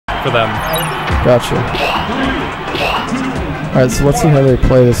for them. Gotcha. Alright, so let's see how they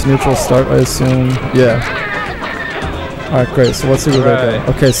play this. Neutral start, I assume. Yeah. Alright, great. So let's see where they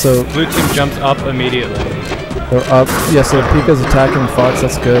go. Okay, so blue team jumps up immediately. They're up. Yeah, so Pika's attacking Fox.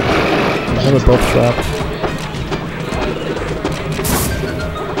 That's good. They're both trapped.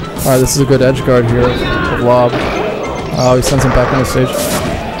 Alright, this is a good edge guard here of Lob. Oh, he sends him back on the stage.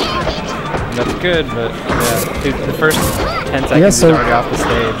 That's good, but yeah, the first 10 seconds is already off the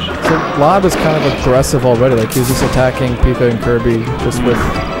stage. So Lob is kind of aggressive already. Like he's just attacking Pika and Kirby just with,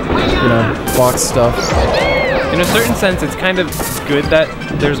 you know, Fox stuff. In a certain sense, it's kind of good that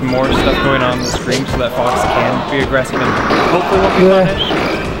there's more stuff going on the screen so that Fox can be aggressive and hopefully won't be punished.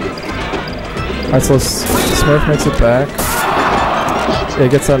 Alright, so Smurf makes it back. Yeah, he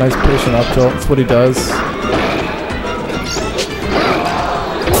gets that nice patient up tilt. That's what he does.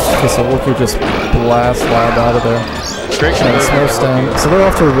 Okay, so Wookie just blasts Loud out of there. Great. And Smurf's down. So they're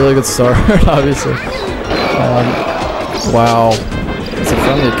off to a really good start, obviously. Wow. It's a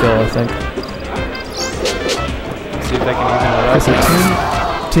friendly kill, I think. See if they can even it up. Okay,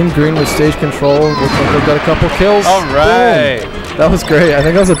 so Team Green with stage control. Looks like they've got a couple kills. Alright! That was great. I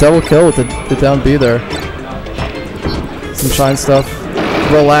think that was a double kill with the down B there. Some shine stuff.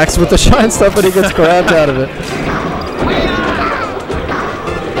 Relax with the shine stuff, but he gets grabbed out of it.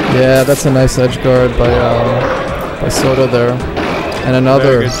 Yeah, that's a nice edge guard by Sotoh there. And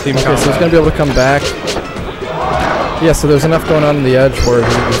another. Okay, so he's going to be able to come back. Yeah, so there's enough going on in the edge where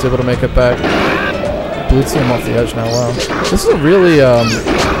he was able to make it back. Blue team off the edge now, wow. This is a really,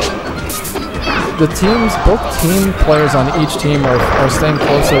 both team players on each team are staying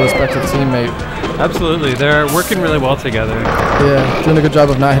close to their respective teammate. Absolutely, they're working really well together. Yeah, doing a good job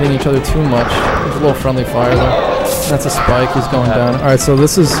of not hitting each other too much. There's a little friendly fire there. That's a spike, he's going down. Alright, so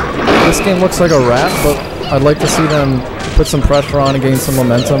this game looks like a wrap, but I'd like to see them put some pressure on and gain some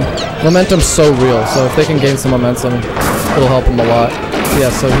momentum. Momentum's so real, so if they can gain some momentum, it'll help them a lot.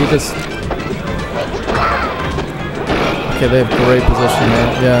 Yeah, so he just... Okay, they have great position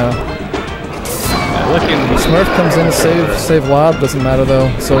there, yeah. Smurf comes in to save Lob, doesn't matter though,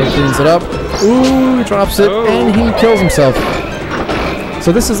 so he cleans it up. Ooh, he drops it, and he kills himself.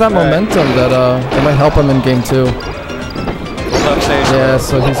 So this is that momentum that might help him in game 2. Yeah,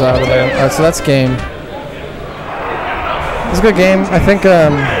 so he's out of there. Alright, so that's game. It's a good game. I think, I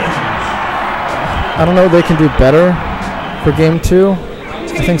don't know, they can do better for game 2.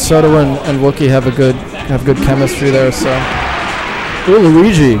 I think Sotoh and Wookie have good chemistry there, so. Ooh,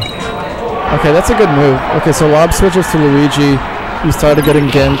 Luigi. Okay, that's a good move. Okay, so Lob switches to Luigi. He's tired of getting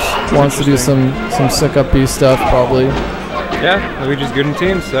gimped. Wants to do some sick up B stuff, probably. Yeah, Luigi's good in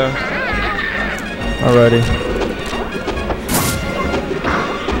teams, so. Alrighty.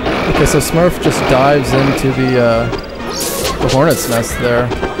 Okay, so Smurf just dives into the Hornet's Nest there.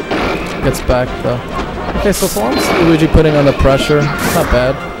 Gets back though. Okay, so as long as Luigi putting on the pressure, it's not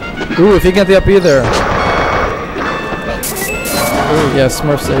bad. Ooh, if he can get the up B there. Ooh, yeah,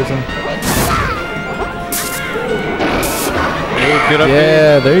 Smurf saves him.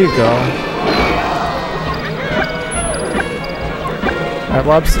 Yeah, there you go. Alright,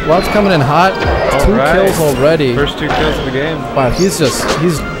 Lob's coming in hot. 2 kills already. First 2 kills of the game. Wow, this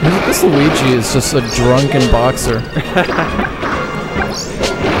Luigi is just a drunken boxer.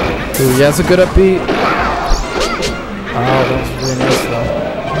 Ooh, he has a good up B. Oh, that was really nice though.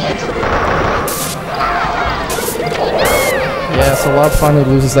 Yeah, so Lob finally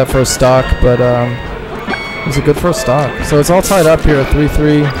loses that first stock, but it was a good first stock. So it's all tied up here at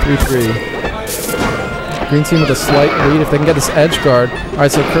 3-3, 3-3. Green team with a slight lead if they can get this edge guard.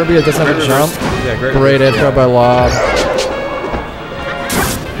 Alright, so Kirby doesn't have a jump. Yeah, great edge guard by Lob.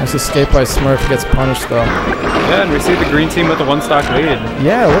 Nice escape by Smurf. He gets punished though. Yeah, and we see the green team with a 1-stock lead.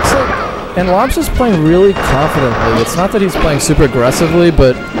 Yeah, it looks like... And Lob's just playing really confidently. It's not that he's playing super aggressively,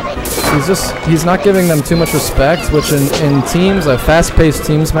 but he's not giving them too much respect, which in teams, a fast-paced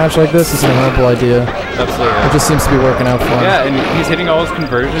teams match like this is a horrible idea. Absolutely. It just seems to be working out for him. Yeah, and he's hitting all his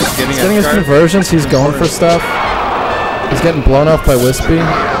conversions, he's getting his conversions, he's going for stuff. He's getting blown off by Wispy.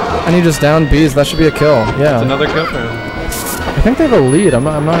 And he just down Bs, that should be a kill. Yeah. That's another kill for him. I think they have a lead. I'm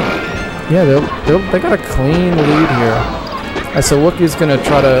not. Yeah, they got a clean lead here. Alright, so Wookie's gonna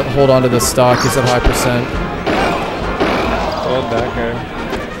try to hold on to this stock. He's at high percent. Hold back here.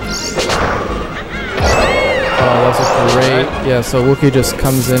 Oh, that was a great. Yeah, so Wookie just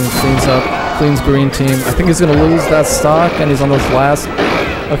comes in, cleans up, cleans green team. I think he's gonna lose that stock, and he's on those last.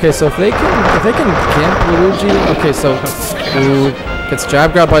 Okay, so if they can camp Luigi. Okay, so ooh, gets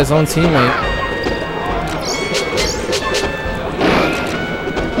jab grabbed by his own teammate.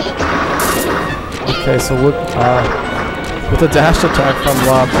 Okay, so look, with a dash attack from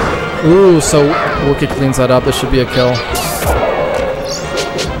Lob. Ooh, so Wookie cleans that up. This should be a kill.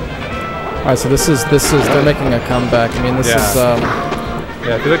 Alright, so this is they're making a comeback. I mean, this is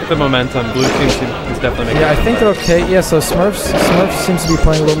yeah, if you look at the momentum, blue team is definitely making. Yeah, I think they're okay. Yeah, so Smurf seems to be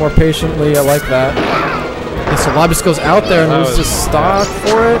playing a little more patiently. I like that. Yeah, so Lob just goes out there and loses stock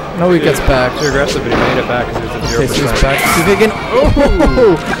for it. No, he gets back. Too aggressive, but he made it back because he was at 0%. Okay, so he's back. See if he can.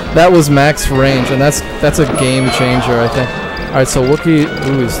 Oh, that was max range, and that's a game changer, I think. All right, so Wookie,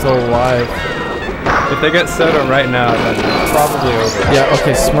 ooh, he's still alive. If they get Sotoh right now, then it's probably over. Yeah.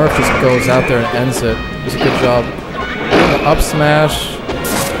 Okay, Smurf just goes out there and ends it. It's a good job. The up smash.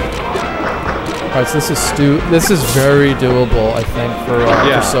 All right, so this is very doable, I think, for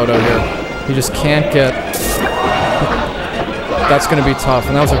Sotoh here. He just can't get. That's going to be tough,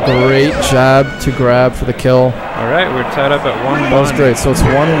 and that was a great jab to grab for the kill. All right, we're tied up at 1-1. That was great. So it's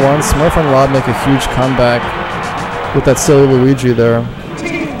 1-1. Smurf and Lob make a huge comeback with that silly Luigi there.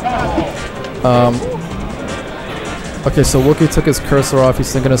 Okay, so Wookie took his cursor off.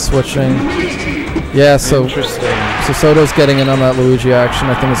 He's thinking of switching. Yeah, so Sotoh's getting in on that Luigi action.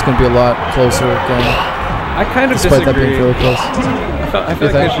 I think it's going to be a lot closer game. I kind of despite disagree. That being really close. I feel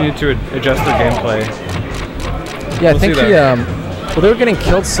like they should need to adjust their gameplay. Yeah, I think well, they were getting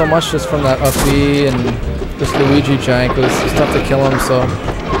killed so much just from that up B and this Luigi jank. It was tough to kill him, so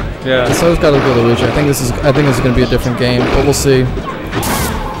yeah. Sotoh's got to go Luigi. I think this is going to be a different game, but we'll see.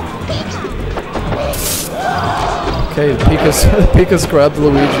 Okay, Pika's grabbed the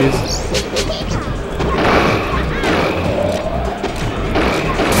Luigi's.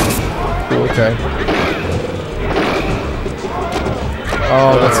 Okay.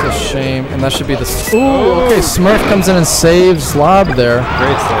 Oh, that's a shame. And that should be the... Ooh, okay, Smurf comes in and saves Lob there.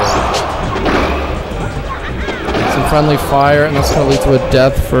 Great save. Some friendly fire, and that's going to lead to a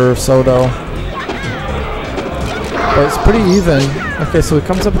death for Sotoh. But it's pretty even. Okay, so he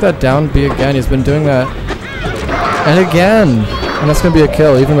comes up with that down B again. He's been doing that. And again! And that's going to be a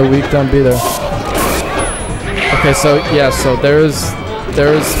kill, even the weak down B there. Okay, so, yeah, so there's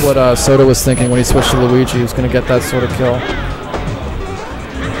what Sotoh was thinking when he switched to Luigi. He was going to get that sort of kill.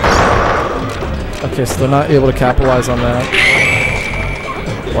 Okay, so they're not able to capitalize on that.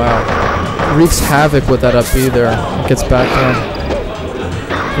 Wow. Wreaks havoc with that up B there. It gets back to him.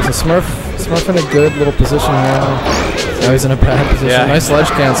 Okay, so Smurf in a good little position here. Now he's in a bad position. Yeah. Nice ledge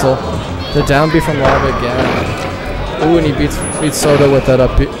cancel. The down B from Lava again. Ooh, and he beats Sotoh with that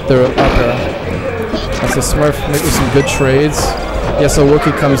up air. That's a Smurf making some good trades. Yeah, so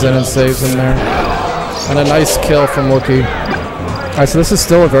Wookie comes in and saves him there. And a nice kill from Wookie. Alright, so this is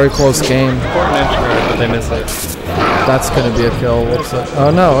still a very close game. Important entry, but they miss it. That's going to be a kill.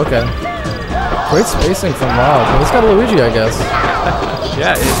 Oh no, okay. Great spacing from Lob. Well, he's got a Luigi, I guess.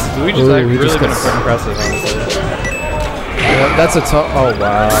 Yeah, Luigi's like really been impressive, honestly. Yeah, that's a tough... Oh,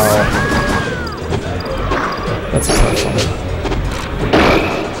 wow. That's a tough one.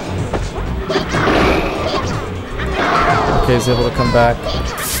 Okay, he's able to come back.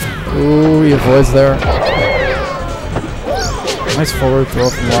 Ooh, he avoids there. Nice forward throw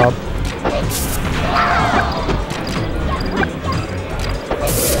from Lob.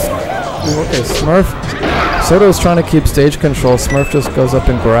 Ooh, okay, Smurf. Sotoh's trying to keep stage control. Smurf just goes up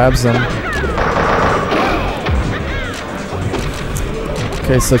and grabs him.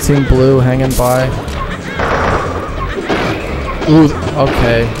 Okay, so Team Blue hanging by. Ooh,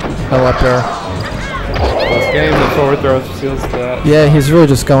 okay. Hell up there. This game, the forward throw seals that. Yeah, he's really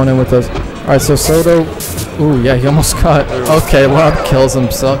just going in with those. Alright, so Sotoh. Ooh, yeah, he almost got. Okay, Lob kills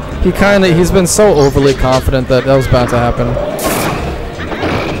himself. He's been so overly confident that was bound to happen.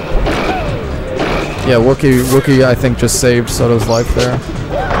 Yeah, Wookie, I think, just saved Sotoh's life there.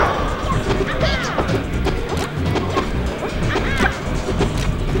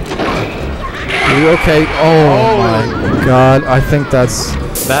 Ooh, okay. Oh my God, I think that's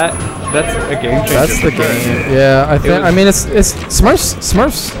a game changer. That's the game. Yeah, I think. I mean, it's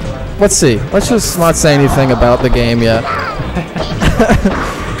Smurfs. Let's see. Let's just not say anything about the game yet.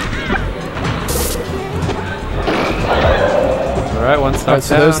 All right, one stop down.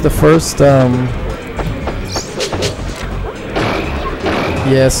 So there's the first.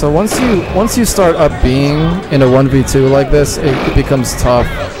 Yeah. So once you start up being in a 1v2 like this, it becomes tough.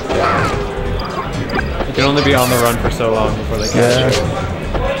 You can only be on the run for so long before they catch you.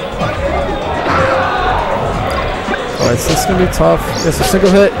 Alright, so this is gonna be tough. It's a single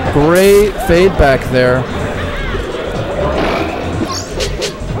hit. Great fade back there.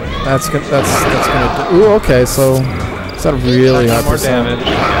 That's gonna do. Ooh, okay, so is that really hard? More damage.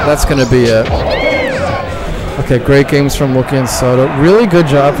 That's gonna be it. Okay, great games from Wookie and Sotoh. Really good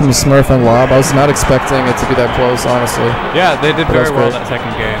job from Smurf and Lob. I was not expecting it to be that close, honestly. Yeah, they did very well that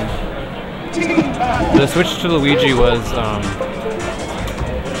second game. The switch to Luigi was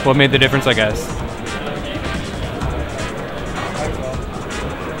what made the difference, I guess.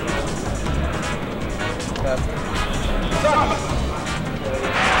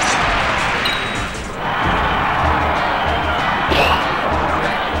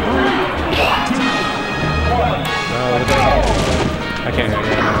 I can't hear you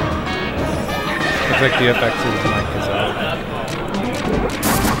right now. Looks like the FX's mic is out.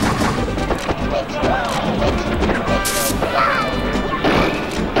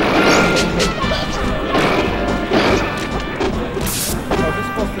 Oh, this is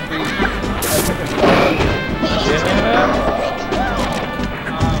supposed to be...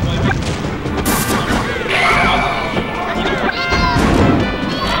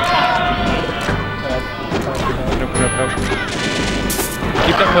 Nope.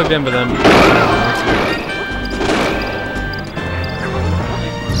 Keep that plugged in, but then...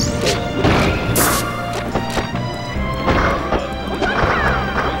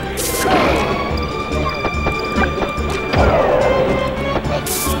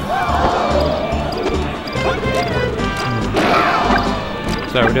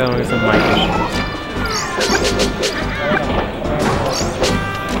 Sorry, we're dealing with some mic issues.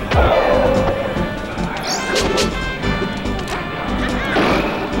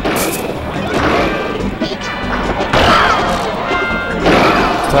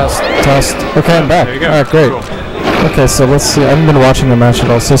 Test. Okay, I'm back. There you go. Alright, great. Cool. Okay, so let's see. I haven't been watching the match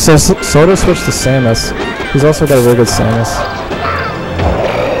at all. So Sotoh switched to Samus. He's also got a really good Samus.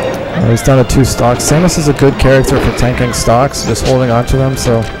 He's down to 2 stocks. Samus is a good character for tanking stocks, just holding on to them,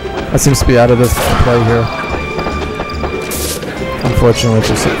 so that seems to be out of this play here. Unfortunately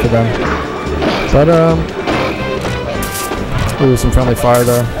for them. But, ooh, some friendly fire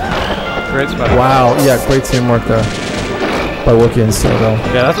there. Great spot. Wow, yeah, great teamwork there by Wookie and Sotoh.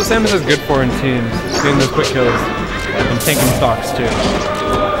 Yeah, that's what Samus is good for in teams. Getting those quick kills and tanking stocks too.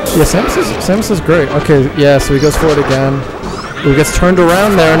 Yeah, Samus is great. Okay, yeah, so he goes for it again. He gets turned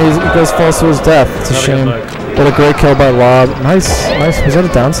around there and he falls to his death. It's a shame. What a great kill by Lob. Nice. Was that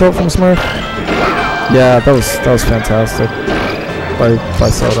a down tilt from Smurf? Yeah, that was fantastic by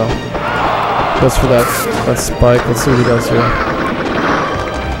Sotoh. Goes for that spike. Let's see what he does here.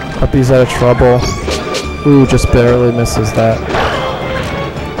 Up he's out of trouble. Ooh, just barely misses that.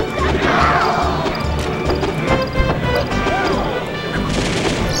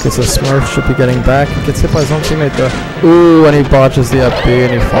 Okay, so Smurf should be getting back. He gets hit by his own teammate there. Ooh, and he botches the up B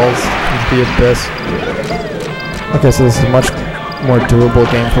and he falls into the abyss. Okay, so this is a much more doable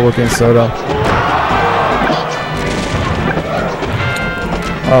game for Wookie and Sotoh.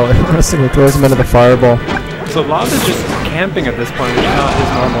 Oh, interesting. He throws him into the fireball. So Lob is just camping at this point, which is not his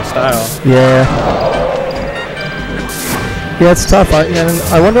normal style. Yeah. Yeah, it's tough.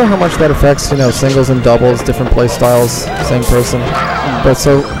 I wonder how much that affects, singles and doubles, different play styles, same person. But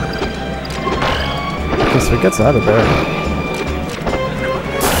so, okay, so he gets out of there.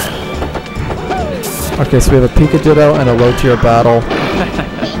 Okay, so we have a Pika-Ditto and a low-tier battle.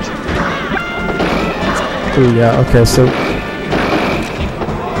 Ooh, yeah. Okay, so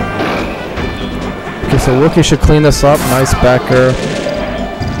Wookie should clean this up. Nice backer.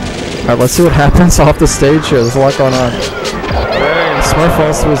 All right, let's see what happens off the stage here. There's a lot going on. Smurf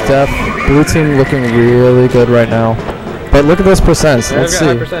falls to his death. Blue team looking really good right now. But look at those percents. Let's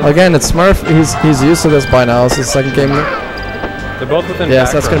see. Again, it's Smurf. He's used to this by now. This is the second game. They're both within. Yeah,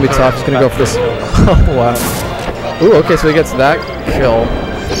 so that's going to be tough. He's going to go for this. Oh, wow. Ooh, okay, so he gets that kill.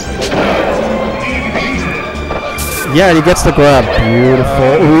 Yeah, and he gets the grab.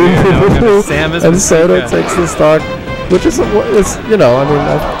 Beautiful. Ooh. And Sotoh takes the stock, which is, I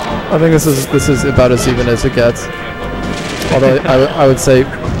think this is about as even as it gets. Although I would say,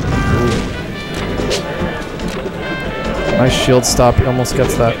 nice shield stop. He almost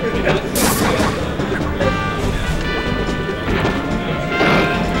gets that.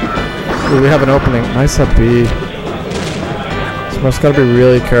 Ooh, we have an opening. Nice up B. Smurf's got to be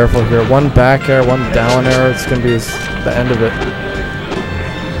really careful here. One back air, one down air. It's going to be the end of it.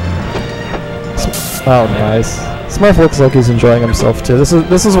 Oh, nice. Smurf looks like he's enjoying himself too. This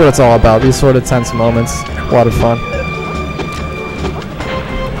is what it's all about. These sort of tense moments. A lot of fun.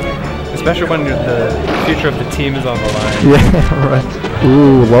 Especially when the future of the team is on the line. Yeah, right.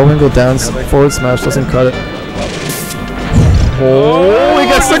 Ooh, low angle down, forward smash doesn't cut it. Oh, he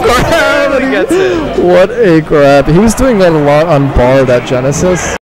gets the grab! He gets it. What a grab. He was doing that a lot on bar, that Genesis.